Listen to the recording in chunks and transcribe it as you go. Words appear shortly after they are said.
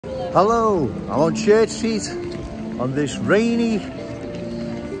Hello, I'm on Church Street on this rainy,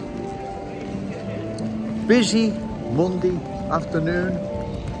 busy Monday afternoon.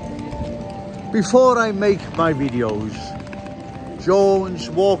 Before I make my videos, Jones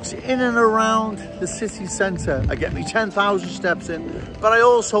walks in and around the city centre. I get me 10,000 steps in, but I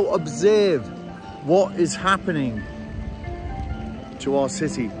also observe what is happening to our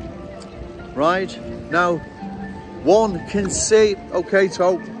city. Right now, one can see, okay,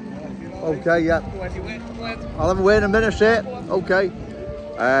 so, okay, yeah, I'll have a wait in a minute, sir. Okay,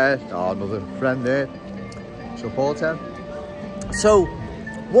 another friend there, supporter. So,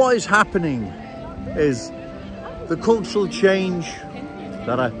 what is happening is the cultural change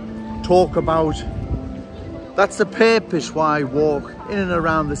that I talk about. That's the purpose why I walk in and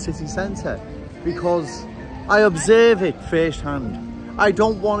around the city centre, because I observe it firsthand. I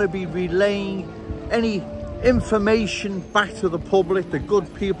don't want to be relaying any information back to the public, the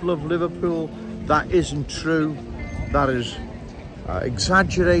good people of Liverpool, that isn't true, that is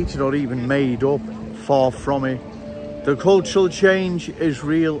exaggerated or even made up. Far from it. The cultural change is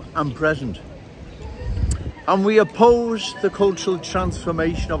real and present, and we oppose the cultural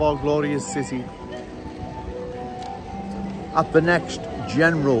transformation of our glorious city at the next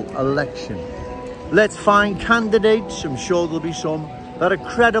general election. Let's find candidates, I'm sure there'll be some that are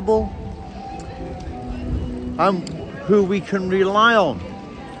credible and who we can rely on,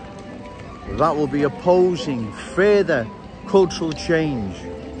 that will be opposing further cultural change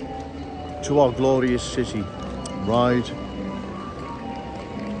to our glorious city. Right?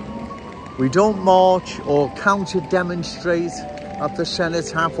 We don't march or counter-demonstrate at the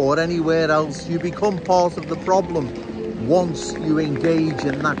Cenotaph or anywhere else. You become part of the problem once you engage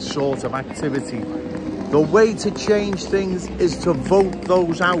in that sort of activity. The way to change things is to vote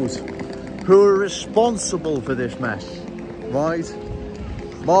those out who are responsible for this mess, right?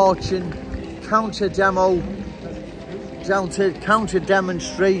 Marching, counter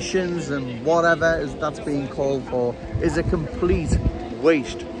demonstrations and whatever that's being called for is a complete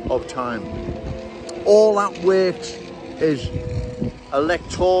waste of time. All that works is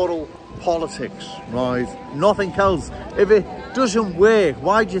electoral politics, right? Nothing else. If it doesn't work,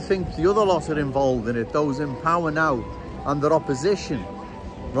 why do you think the other lot are involved in it? Those in power now and their opposition,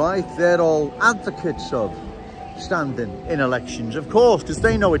 right? They're all advocates of standing in elections, of course, because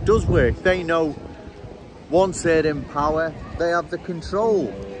they know it does work. They know once they're in power, they have the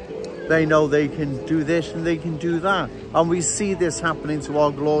control. They know they can do this and they can do that. And we see this happening to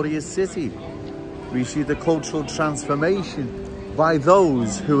our glorious city. We see the cultural transformation by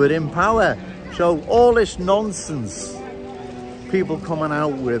those who are in power. So all this nonsense, people coming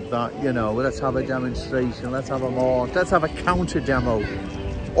out with that, you know, let's have a demonstration, let's have a march, let's have a counter demo.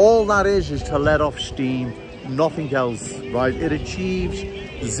 All that is to let off steam, nothing else, right? It achieves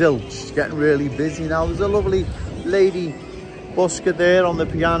zilch. It's getting really busy now. There's a lovely lady busker there on the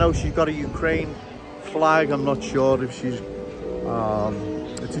piano. She's got a Ukraine flag. I'm not sure if she's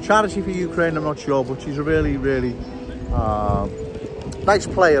it's a charity for Ukraine, I'm not sure, but she's a really nice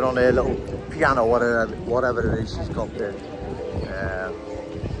player on her little piano, whatever it is she's got there.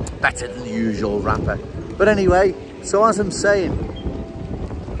 Better than the usual rapper. But anyway, so as I'm saying,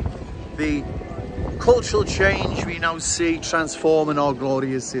 the cultural change we now see transforming our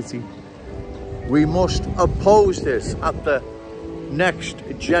glorious city. We must oppose this at the next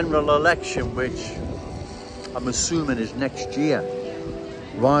general election, which I'm assuming is next year,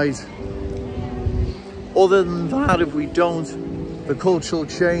 right? Other than that, if we don't, the cultural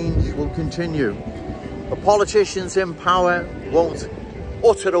change will continue. The politicians in power won't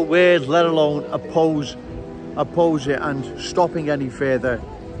utter a word, let alone oppose it and stopping any further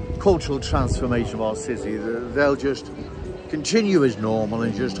cultural transformation of our city. They'll just continue as normal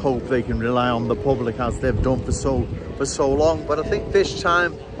and just hope they can rely on the public as they've done for so long. But I think this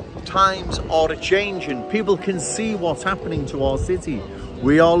time times are changing. People can see what's happening to our city.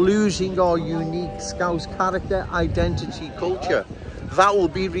 We are losing our unique Scouse character, identity, culture. That will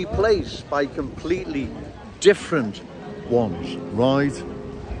be replaced by completely different ones, right?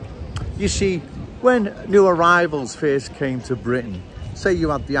 You see, when new arrivals first came to Britain, say you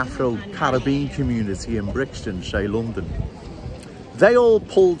had the Afro-Caribbean community in Brixton, say London, they all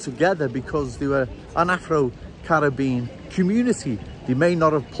pulled together because they were an Afro-Caribbean community. They may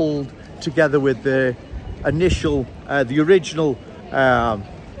not have pulled together with the original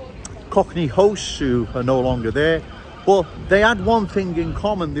Cockney hosts who are no longer there, but they had one thing in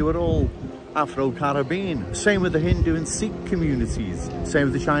common: they were all Afro-Caribbean. Same with the Hindu and Sikh communities, same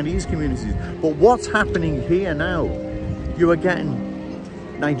with the Chinese communities. But what's happening here now, you are getting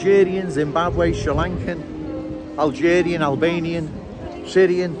Nigerian, Zimbabwe, Sri Lankan, Algerian, Albanian,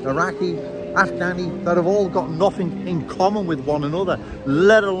 Syrian, Iraqi, Afghani, that have all got nothing in common with one another,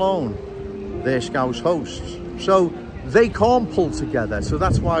 let alone their Scouse hosts. So they can't pull together. So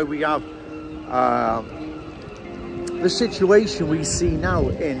that's why we have the situation we see now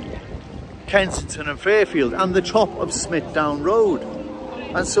in Kensington and Fairfield and the top of Smithdown Road.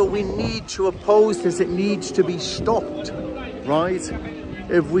 And so we need to oppose this. It needs to be stopped, right?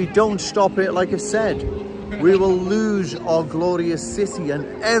 If we don't stop it, like I said, we will lose our glorious city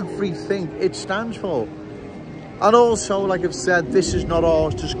and everything it stands for. And also, like I've said, this is not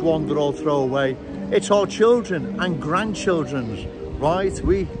ours to squander or throw away. It's our children and grandchildren's, right?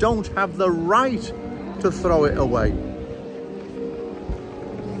 We don't have the right to throw it away.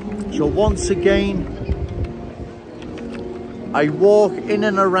 So once again, I walk in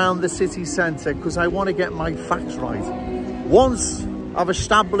and around the city centre because I want to get my facts right. Once I've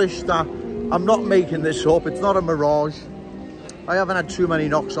established that I'm not making this up, it's not a mirage. I haven't had too many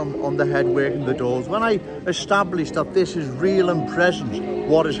knocks on the head working the doors. When I establish that this is real and present,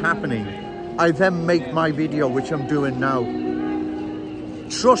 what is happening, I then make my video, which I'm doing now.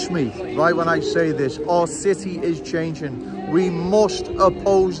 Trust me, right, when I say this, our city is changing. We must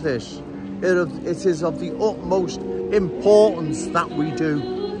oppose this. It is of the utmost importance that we do.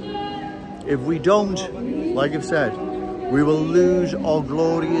 If we don't, like I've said, we will lose our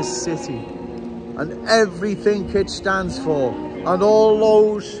glorious city and everything it stands for, and all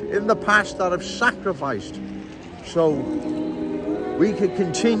those in the past that have sacrificed, so we can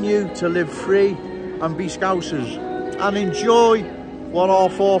continue to live free and be Scousers and enjoy what our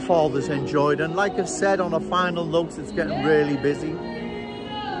forefathers enjoyed. And like I've said, on a final note, it's getting really busy.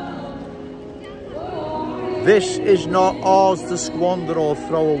 This is not ours to squander or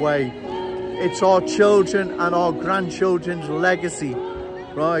throw away. It's our children and our grandchildren's legacy,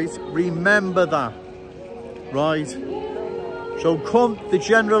 right? Remember that, right? So come the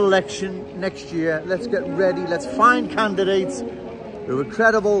general election next year, let's get ready. Let's find candidates who are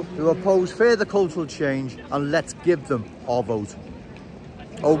credible, who oppose further cultural change, and let's give them our vote.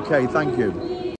 Okay, thank you.